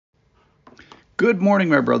Good morning,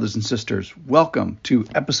 my brothers and sisters. Welcome to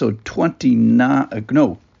episode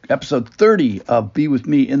 30 of Be With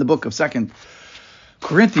Me in the book of 2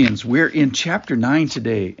 Corinthians. We're in chapter 9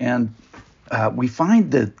 today, and we find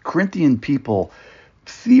the Corinthian people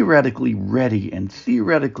theoretically ready and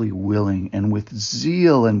theoretically willing and with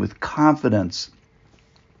zeal and with confidence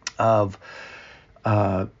of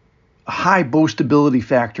high boastability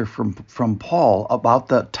factor from Paul about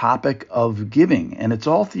the topic of giving, and it's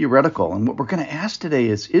all theoretical. And what we're going to ask today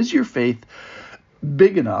is your faith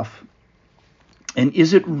big enough, and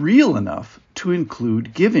is it real enough to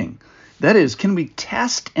include giving? That is, can we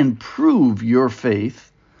test and prove your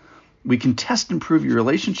faith? We can test and prove your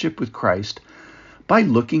relationship with Christ by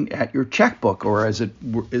looking at your checkbook, or as it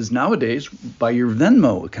is nowadays, by your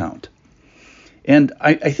Venmo account. And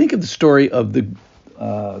I think of the story of the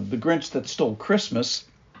Grinch that stole Christmas,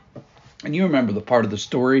 and you remember the part of the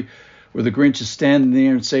story where the Grinch is standing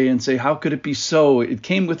there and say, how could it be so? It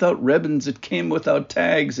came without ribbons, it came without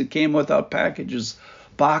tags, it came without packages,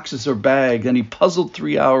 boxes, or bags, and he puzzled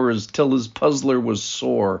 3 hours till his puzzler was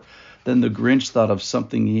sore. Then the Grinch thought of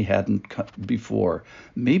something he hadn't before.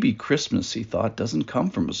 Maybe Christmas, he thought, doesn't come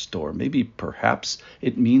from a store. Maybe perhaps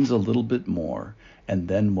it means a little bit more. And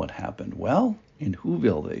then what happened? Well, in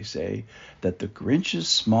Whoville, they say that the Grinch's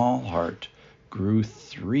small heart grew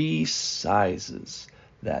 3 sizes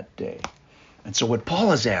that day. And so what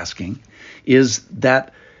Paul is asking is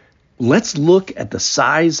that let's look at the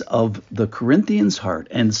size of the Corinthians' heart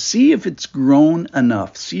and see if it's grown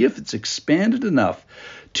enough, see if it's expanded enough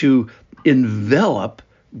to envelop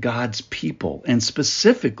God's people, and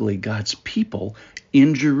specifically God's people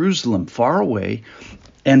in Jerusalem, far away,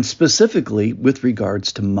 and specifically with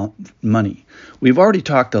regards to money. We've already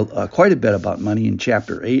talked quite a bit about money in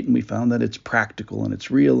chapter 8, and we found that it's practical, and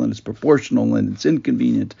it's real, and it's proportional, and it's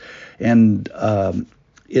inconvenient, and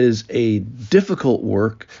it is a difficult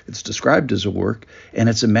work. It's described as a work, and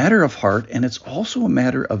it's a matter of heart, and it's also a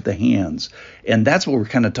matter of the hands. And that's what we're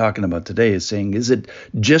kind of talking about today, is saying, is it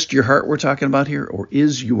just your heart we're talking about here, or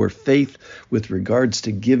is your faith with regards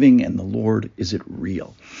to giving and the Lord, is it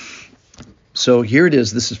real? So here it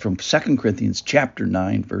is. This is from 2 Corinthians chapter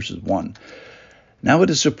 9, verses 1. Now it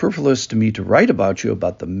is superfluous to me to write about you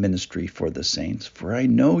about the ministry for the saints, for I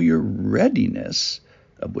know your readiness,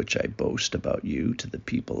 of which I boast about you to the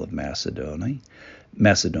people of Macedonia,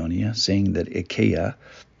 saying that Achaia,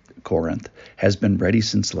 Corinth, has been ready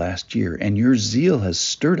since last year, and your zeal has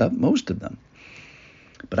stirred up most of them.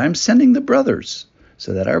 But I'm sending the brothers,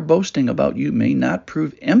 so that our boasting about you may not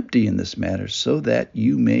prove empty in this matter, so that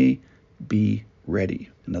you may be ready.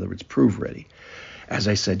 In other words, prove ready, as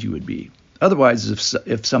I said you would be. Otherwise,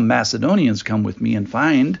 if some Macedonians come with me and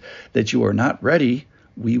find that you are not ready,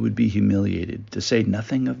 we would be humiliated, to say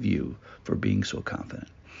nothing of you for being so confident.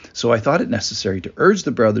 So I thought it necessary to urge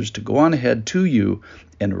the brothers to go on ahead to you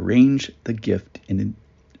and arrange in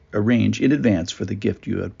advance for the gift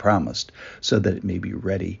you had promised, so that it may be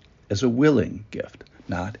ready as a willing gift,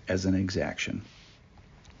 not as an exaction.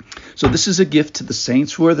 So this is a gift to the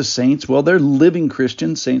saints. Who are the saints? Well, they're living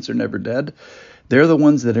Christians. Saints are never dead. They're the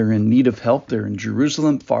ones that are in need of help. They're in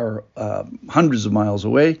Jerusalem, far hundreds of miles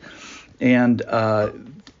away. And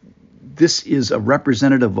this is a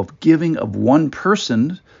representative of giving of one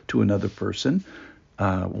person to another person,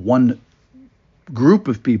 one group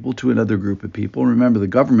of people to another group of people. Remember, the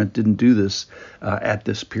government didn't do this at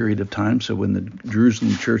this period of time. So when the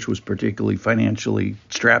Jerusalem church was particularly financially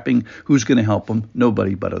strapping, who's going to help them?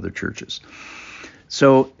 Nobody but other churches.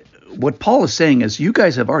 So what Paul is saying is, you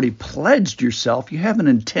guys have already pledged yourself. You have an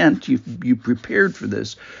intent. You prepared for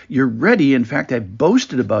this. You're ready. In fact, I've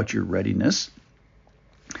boasted about your readiness.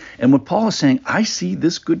 And what Paul is saying, I see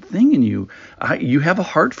this good thing in you. You have a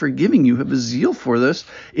heart for giving. You have a zeal for this.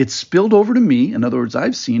 It's spilled over to me. In other words,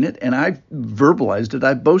 I've seen it, and I've verbalized it.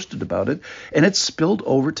 I've boasted about it. And it's spilled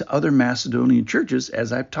over to other Macedonian churches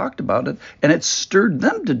as I've talked about it. And it's stirred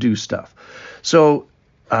them to do stuff. So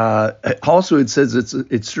also it says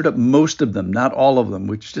it stirred up most of them, not all of them,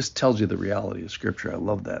 which just tells you the reality of Scripture. I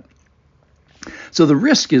love that. So the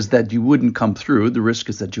risk is that you wouldn't come through. The risk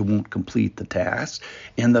is that you won't complete the task.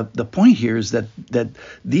 And the point here is that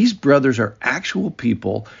these brothers are actual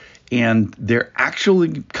people, and they're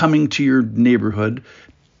actually coming to your neighborhood.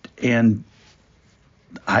 And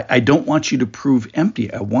I don't want you to prove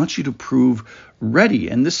empty. I want you to prove ready.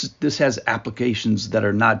 And this has applications that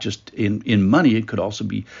are not just in money. It could also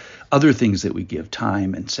be other things that we give,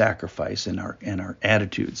 time and sacrifice and our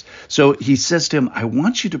attitudes. So he says to him, I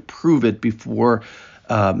want you to prove it before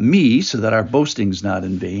me so that our boasting's not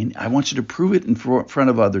in vain. I want you to prove it in front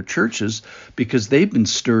of other churches because they've been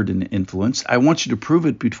stirred and influenced. I want you to prove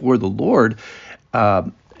it before the Lord.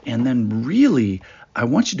 And then really, I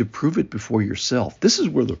want you to prove it before yourself. This is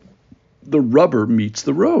where the rubber meets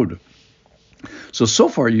the road. So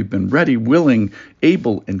far you've been ready, willing,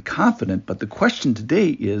 able, and confident. But the question today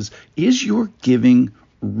is your giving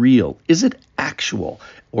real? Is it actual?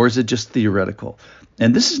 Or is it just theoretical?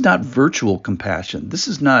 And this is not virtual compassion. This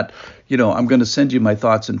is not, I'm going to send you my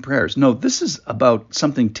thoughts and prayers. No, this is about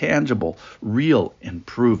something tangible, real, and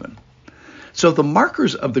proven. So the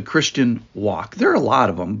markers of the Christian walk, there are a lot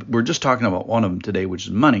of them. We're just talking about one of them today, which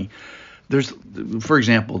is money. There's, for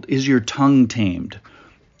example, is your tongue tamed?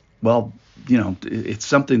 Well, it's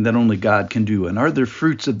something that only God can do. And are there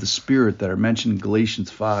fruits of the Spirit that are mentioned in Galatians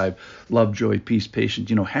 5, love, joy, peace, patience?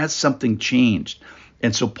 Has something changed?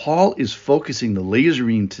 And so Paul is focusing the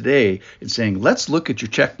lasering today and saying, let's look at your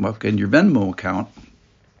checkbook and your Venmo account,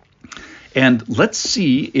 and let's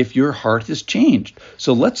see if your heart has changed.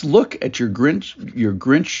 So let's look at your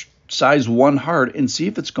Grinch size 1 heart and see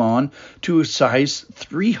if it's gone to a size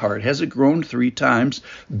 3 heart. Has it grown 3 times,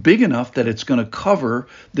 big enough that it's going to cover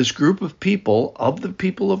this group of people, of the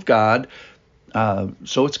people of God?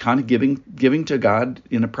 So it's kind of giving to God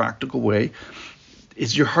in a practical way.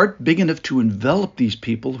 Is your heart big enough to envelop these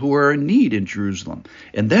people who are in need in Jerusalem?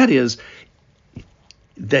 And that is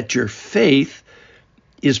that your faith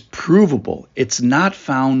is provable. It's not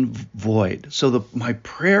found void. So my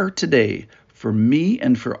prayer today for me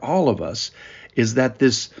and for all of us is that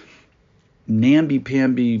this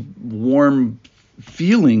namby-pamby warm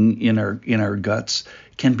feeling in our guts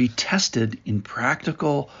can be tested in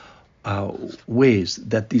practical ways,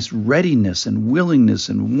 that this readiness and willingness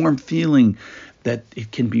and warm feeling, that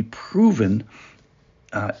it can be proven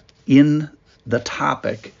in the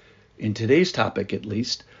topic, in today's topic at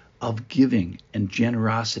least, of giving and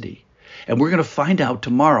generosity. And we're going to find out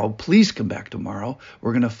tomorrow. Please come back tomorrow.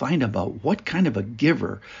 We're going to find about what kind of a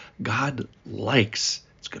giver God likes.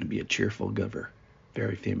 It's going to be a cheerful giver.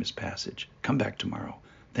 Very famous passage. Come back tomorrow.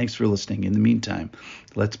 Thanks for listening. In the meantime,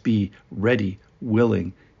 let's be ready,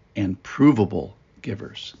 willing, and provable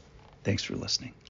givers. Thanks for listening.